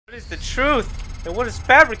is the truth and what is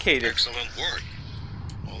fabricated? Excellent work.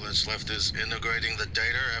 All that's left is integrating the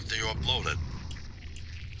data after you upload it.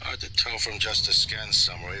 Hard to tell from just a scan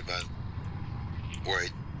summary, but...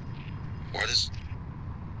 Wait. What is...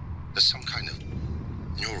 There's some kind of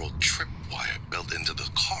neural tripwire built into the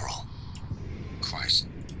coral. Christ.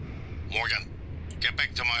 Morgan, get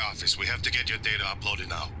back to my office. We have to get your data uploaded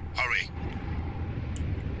now. Hurry.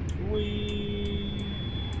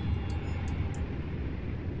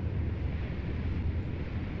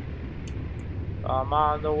 I'm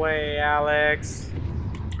on the way, Alex.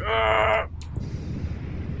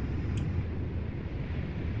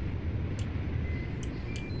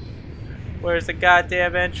 Where's the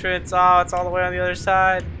goddamn entrance? Oh, it's all the way on the other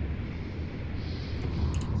side.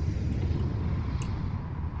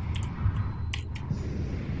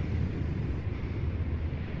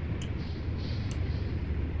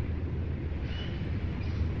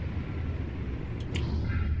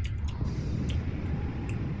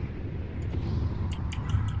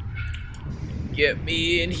 Get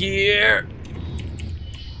me in here.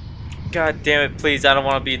 God damn it, please. I don't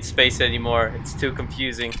want to be in space anymore. It's too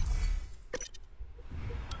confusing.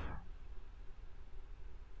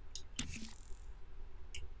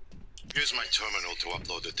 Here's my terminal to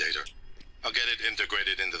upload the data. I'll get it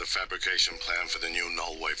integrated into the fabrication plan for the new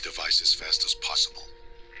null wave device as fast as possible.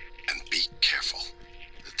 And be careful.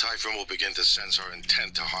 The Typhon will begin to sense our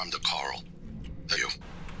intent to harm the coral. You.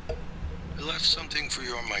 I left something for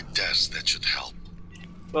you on my desk that should help.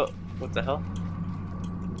 Well, what the hell?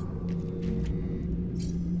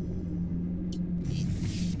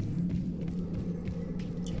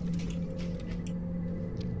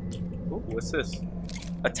 Ooh, what's this?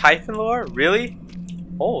 A Typhon lore? Really?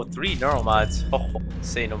 Oh, 3 neural mods. Oh,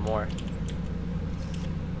 say no more.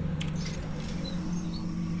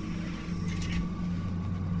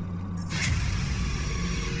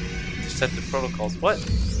 Set the protocols. What?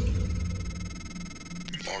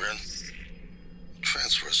 Morgan,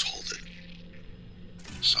 transfer is halted.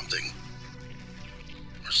 Something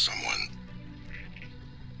or someone.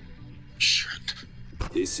 Shit.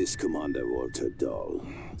 This is Commander Walter Dahl.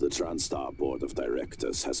 The TranStar Board of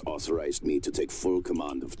Directors has authorized me to take full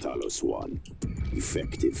command of Talos 1,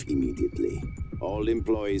 effective immediately. All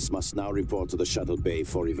employees must now report to the shuttle bay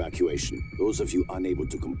for evacuation. Those of you unable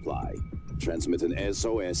to comply, transmit an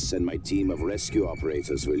SOS and my team of rescue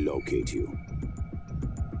operators will locate you.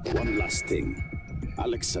 One last thing.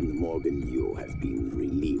 Alex and Morgan Yu have been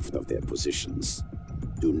relieved of their positions.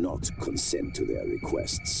 Do not consent to their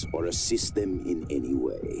requests or assist them in any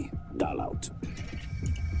way. Dahl out.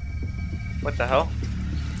 What the hell?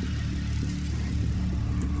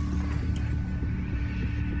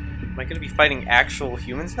 Am I gonna be fighting actual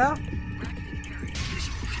humans now?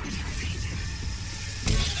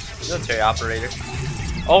 Military operator.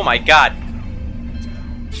 Oh my god!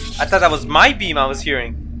 I thought that was my beam I was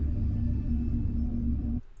hearing.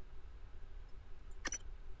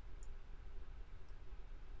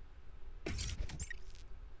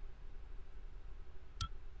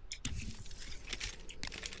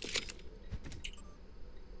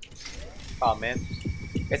 Oh man,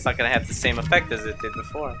 it's not gonna have the same effect as it did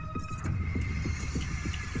before.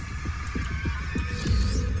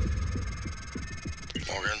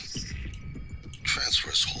 Morgan, transfer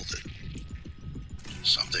is halted.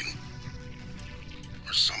 Something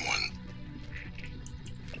or someone.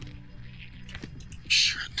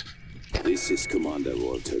 Shit. This is Commander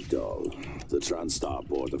Walter Dahl. The TranStar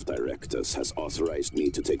Board of Directors has authorized me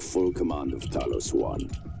to take full command of Talos 1,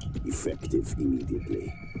 effective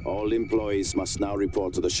immediately. All employees must now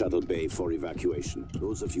report to the shuttle bay for evacuation.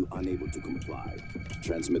 Those of you unable to comply,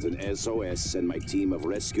 transmit an SOS and my team of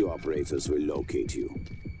rescue operators will locate you.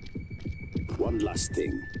 One last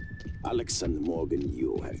thing. Alex and Morgan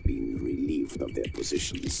Yu have been relieved of their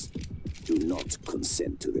positions. Do not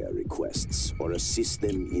consent to their requests or assist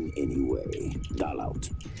them in any way. Dahl out.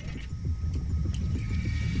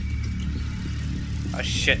 Oh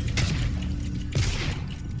shit.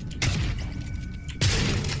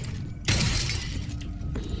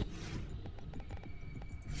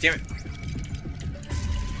 Damn it.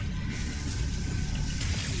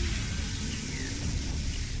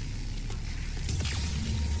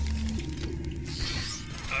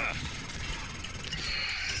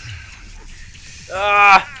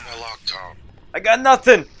 Ah! I locked out. I got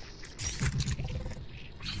nothing.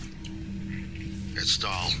 It's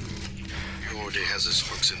Dahl. He already has his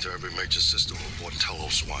hooks into every major system aboard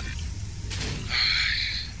Talos 1.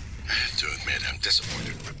 I have to admit, I'm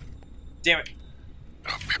disappointed. Damn it.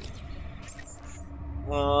 Okay.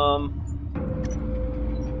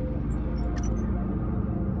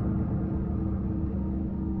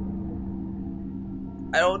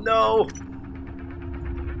 I don't know.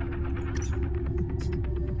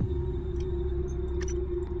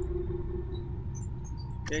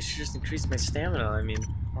 Maybe I should just increase my stamina, I mean,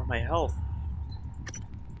 or my health.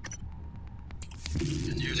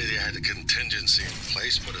 You knew they had a contingency in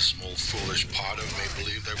place, but a small foolish part of me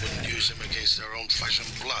believed they wouldn't use him against their own flesh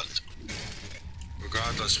and blood.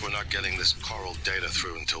 Regardless, we're not getting this coral data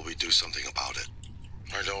through until we do something about it.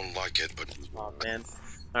 I don't like it, but... Oh, man.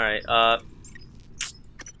 Alright,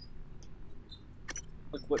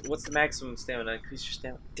 look, what's the maximum stamina? Increase your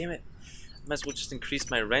stamina. Damn it. I might as well just increase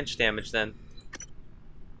my wrench damage then.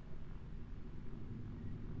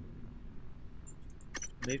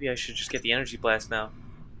 Maybe I should just get the energy blast now.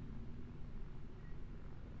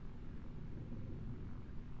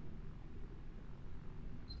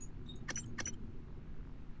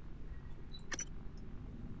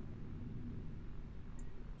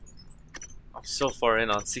 I'm so far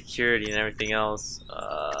in on security and everything else.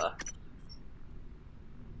 I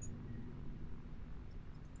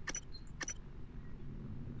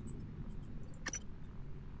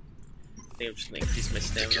think I'm just gonna increase my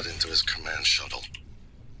stamina. Get into his command shuttle.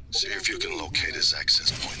 See if you can locate his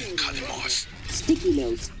access point and cut him off. Sticky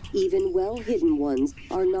notes, even well-hidden ones,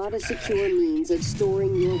 are not a secure means of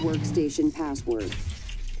storing your workstation password.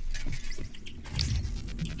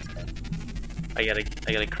 I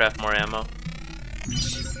gotta craft more ammo.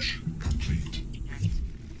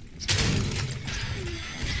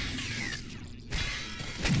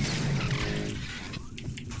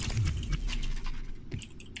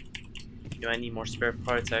 Do I need more spare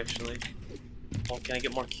parts actually? Oh, can I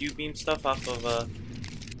get more Q-beam stuff off of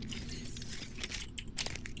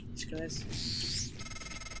these guys?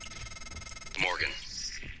 Morgan,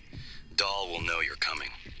 Dahl will know you're coming.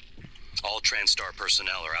 All TranStar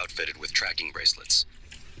personnel are outfitted with tracking bracelets.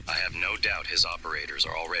 I have no doubt his operators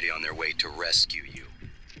are already on their way to rescue you.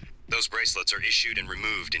 Those bracelets are issued and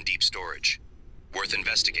removed in deep storage. Worth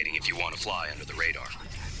investigating if you want to fly under the radar.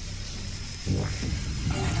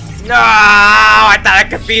 No! I thought I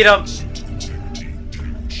could beat him!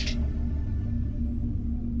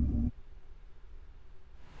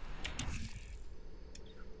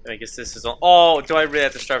 I guess this is all. Oh, do I really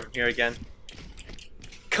have to start from here again?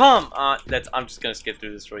 Come on! I'm just gonna skip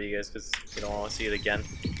through this for you guys because you don't want to see it again.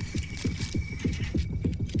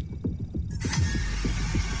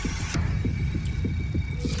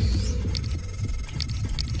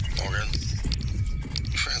 Morgan,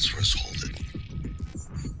 transfers hold it.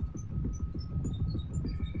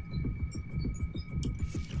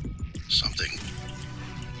 Something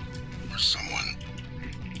or someone.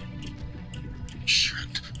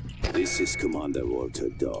 Shit. This is Commander Walter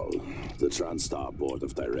Dahl. The TranStar Board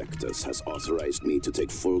of Directors has authorized me to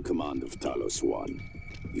take full command of Talos 1.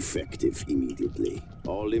 Effective immediately.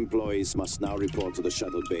 All employees must now report to the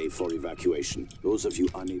shuttle bay for evacuation. Those of you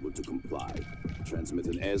unable to comply, transmit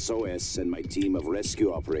an SOS and my team of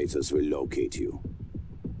rescue operators will locate you.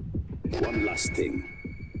 One last thing.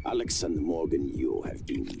 Alex and Morgan, you have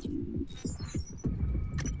been...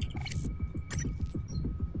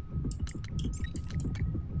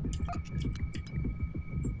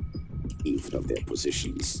 even of their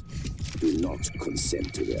positions. Do not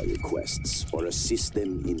consent to their requests or assist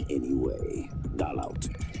them in any way. Dahl out.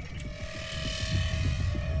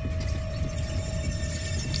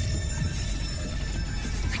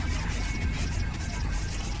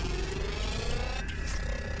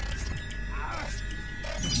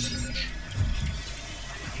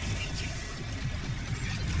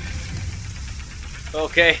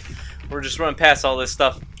 Okay, we're just running past all this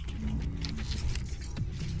stuff.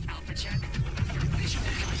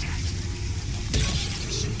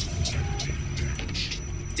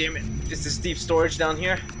 Damn it, is this deep storage down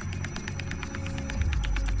here?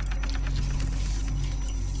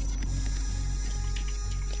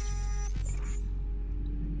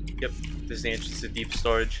 Yep, this is the entrance to deep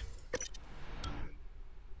storage.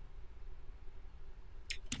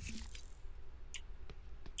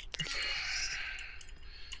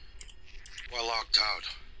 We're locked out.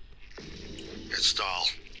 It's Dahl.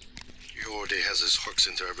 He already has his hooks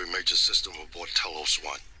into every major system aboard Talos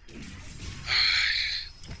 1.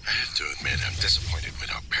 I have to admit, I'm disappointed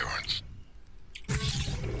with our parents.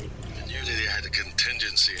 I knew that they had a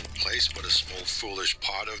contingency in place, but a small foolish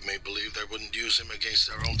part of me believed they wouldn't use him against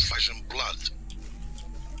their own flesh and blood.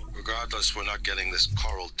 Regardless, we're not getting this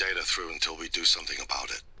coral data through until we do something about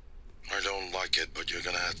it. I don't like it, but you're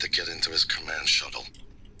gonna have to get into his command shuttle.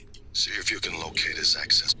 See if you can locate his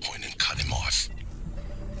access point and cut him off.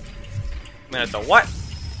 Man, the what?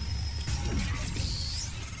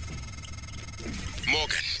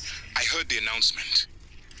 Morgan, I heard the announcement.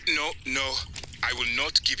 No, I will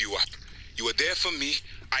not give you up. You are there for me.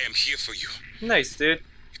 I am here for you. Nice, dude.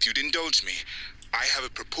 If you'd indulge me, I have a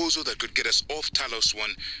proposal that could get us off Talos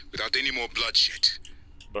 1 without any more bloodshed.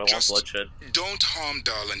 But I want Just bloodshed. don't harm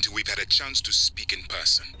Dahl until we've had a chance to speak in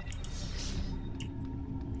person.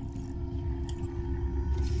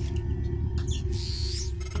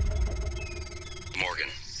 Morgan,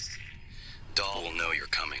 Dahl will know you're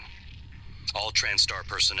coming. All TranStar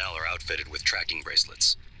personnel are outfitted with tracking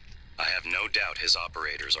bracelets. I have no doubt his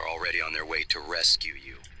operators are already on their way to rescue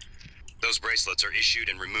you. Those bracelets are issued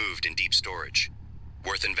and removed in deep storage.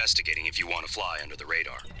 Worth investigating if you want to fly under the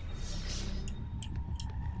radar.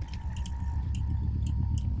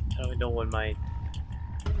 How do I know when my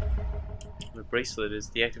bracelet is?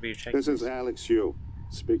 Deactivate your check. This is Alex Yu,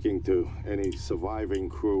 speaking to any surviving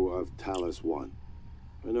crew of Talos 1.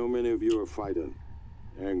 I know many of you are frightened,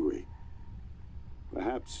 angry.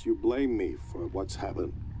 Perhaps you blame me for what's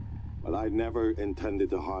happened, but I never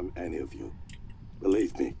intended to harm any of you.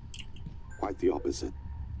 Believe me, quite the opposite.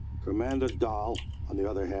 Commander Dahl, on the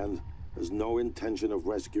other hand, has no intention of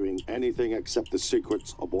rescuing anything except the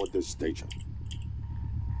secrets aboard this station.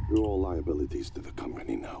 You're all liabilities to the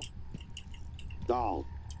company now. Dahl,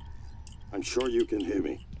 I'm sure you can hear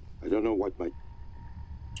me. I don't know what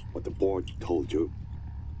the board told you,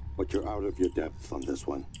 but you're out of your depth on this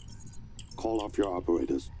one. Call off your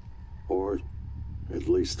operators, or at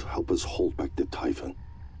least help us hold back the Typhon.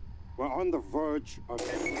 We're on the verge of...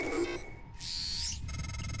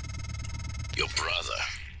 Your brother,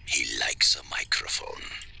 he likes a microphone,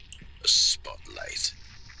 a spotlight.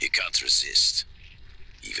 He can't resist,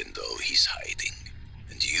 even though he's hiding.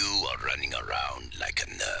 And you are running around like a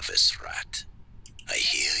nervous rat. I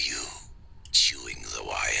hear you, chewing the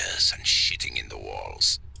wires and shitting in the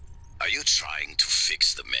walls. Are you trying to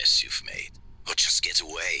fix the mess you've made, or just get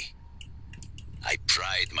away? I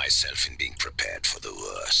pride myself in being prepared for the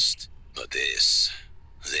worst, but this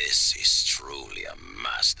is truly a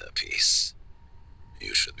masterpiece.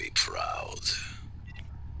 You should be proud.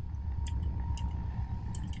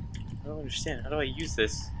 I don't understand. How do I use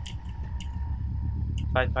this?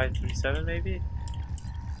 5537 maybe?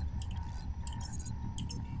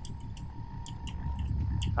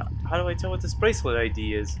 How do I tell what this bracelet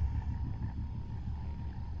ID is?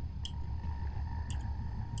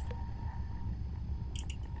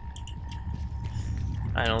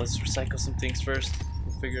 I don't know, let's recycle some things first.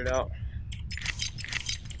 We'll figure it out.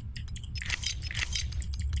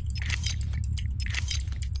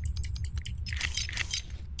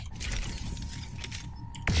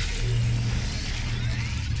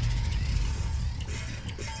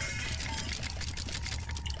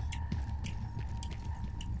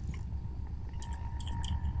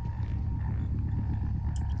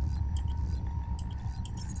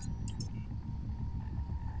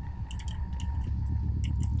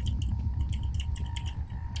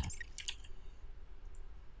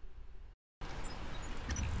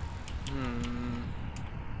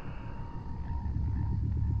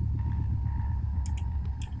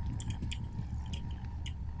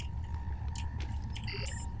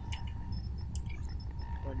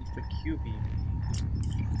 The QB.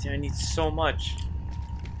 See, I need so much.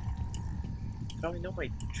 How do I know my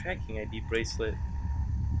tracking ID bracelet?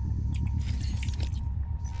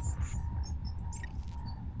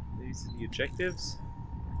 These are the objectives.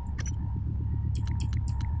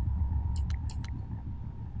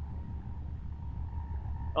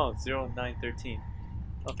 Oh, 0913.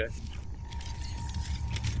 Okay.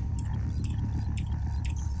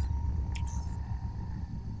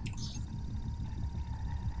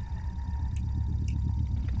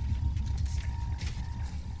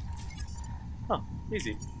 Huh,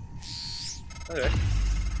 easy. Okay.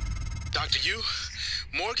 Dr. Yu?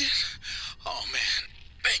 Morgan? Oh man,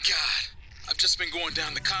 thank God. I've just been going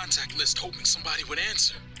down the contact list hoping somebody would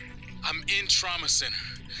answer. I'm in trauma center.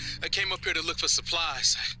 I came up here to look for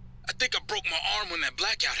supplies. I think I broke my arm when that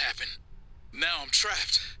blackout happened. Now I'm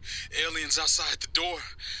trapped. Aliens outside the door.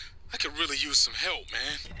 I could really use some help,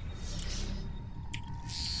 man.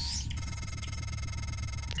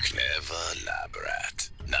 Clever lab rat.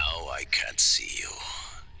 Now I can't see you.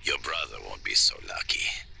 Your brother won't be so lucky.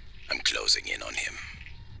 I'm closing in on him.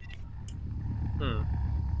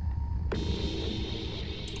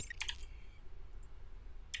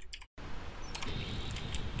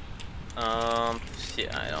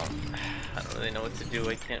 Yeah, I don't really know what to do.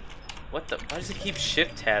 I can't. What the? Why does it keep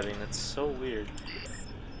shift tabbing? That's so weird.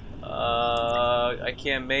 I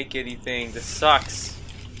can't make anything. This sucks.